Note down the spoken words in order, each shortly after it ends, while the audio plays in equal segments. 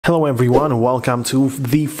Hello everyone, welcome to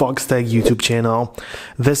the Foxtecc YouTube channel.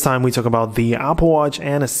 This time we talk about the Apple Watch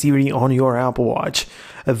and a Siri on your Apple Watch.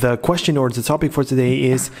 The question or the topic for today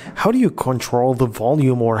is, how do you control the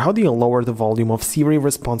volume or how do you lower the volume of Siri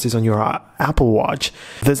responses on your Apple Watch?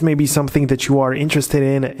 This may be something that you are interested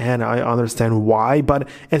in and I understand why, but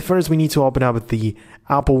at first we need to open up the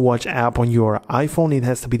Apple Watch app on your iPhone. It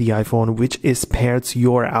has to be the iPhone which is paired to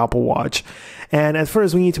your Apple Watch. And at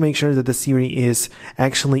first we need to make sure that the Siri is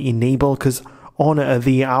actually enabled, because on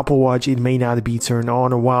the Apple Watch it may not be turned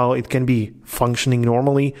on while it can be functioning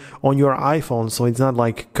normally on your iPhone, so it's not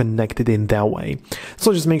like connected in that way.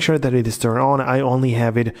 So just make sure that it is turned on. I only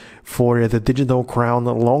have it for the digital crown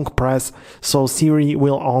long press, so Siri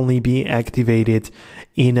will only be activated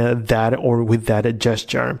in that or with that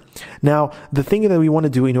gesture. Now, the thing that we want to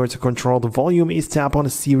do in order to control the volume is tap on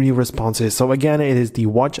Siri responses. So again, it is the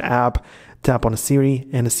Watch app. Tap on Siri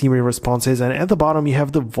and the Siri responses, and at the bottom you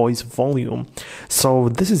have the voice volume. So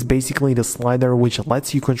this is basically the slider which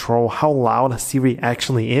lets you control how loud Siri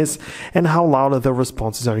actually is and how loud the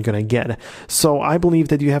responses are gonna get. So I believe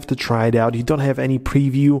that you have to try it out. You don't have any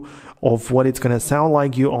preview of what it's gonna sound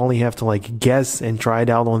like. You only have to guess and try it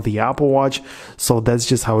out on the Apple Watch. So that's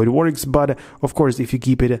just how it works. But of course, if you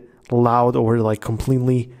keep it loud or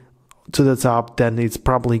completely to the top, then it's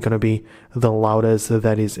probably going to be the loudest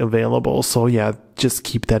that is available. So yeah, just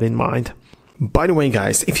keep that in mind. By the way,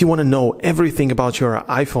 guys, if you want to know everything about your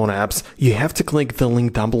iPhone apps, you have to click the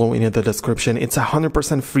link down below in the description. It's a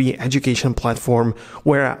 100% free education platform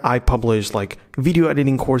where I publish video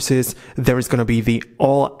editing courses. There is going to be the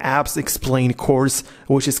All Apps Explained course,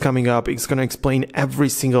 which is coming up. It's going to explain every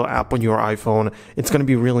single app on your iPhone. It's going to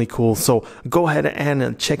be really cool. So go ahead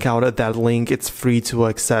and check out that link. It's free to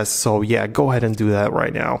access. So yeah, go ahead and do that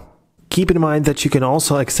right now. Keep in mind that you can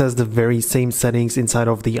also access the very same settings inside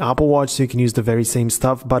of the Apple Watch, so you can use the very same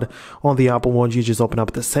stuff, but on the Apple Watch you just open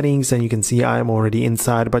up the settings and you can see I am already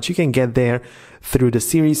inside, but you can get there through the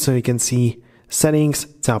Siri. So you can see settings,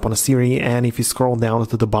 tap on Siri, and if you scroll down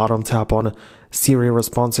to the bottom, tap on Siri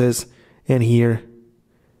responses, and here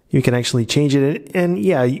you can actually change it. And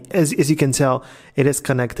yeah, as you can tell, it is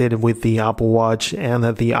connected with the Apple Watch and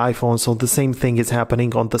the iPhone. So the same thing is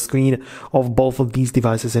happening on the screen of both of these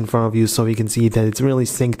devices in front of you. So you can see that it's really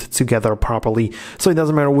synced together properly. So it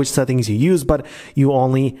doesn't matter which settings you use, but you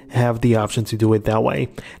only have the option to do it that way.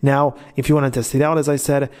 Now, if you want to test it out, as I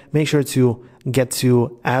said, make sure to get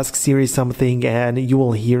to ask Siri something and you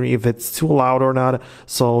will hear if it's too loud or not.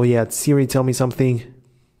 So yeah, Siri, tell me something.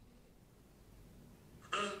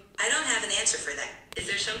 Is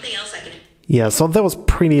there something else I can... Yeah, so that was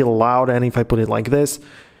pretty loud. And if I put it like this,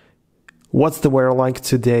 what's the weather like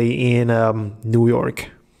today in New York?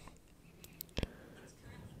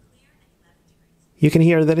 You can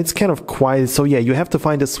hear that it's kind of quiet. So yeah, you have to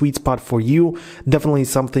find a sweet spot for you. Definitely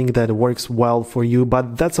something that works well for you,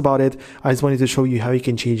 but that's about it. I just wanted to show you how you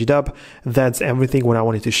can change it up. That's everything what I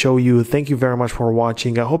wanted to show you. Thank you very much for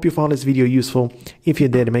watching. I hope you found this video useful. If you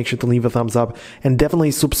did, make sure to leave a thumbs up and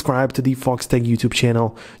definitely subscribe to the Foxtecc YouTube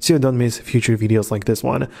channel so you don't miss future videos like this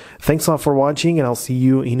one. Thanks a lot for watching and I'll see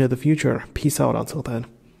you in the future. Peace out until then.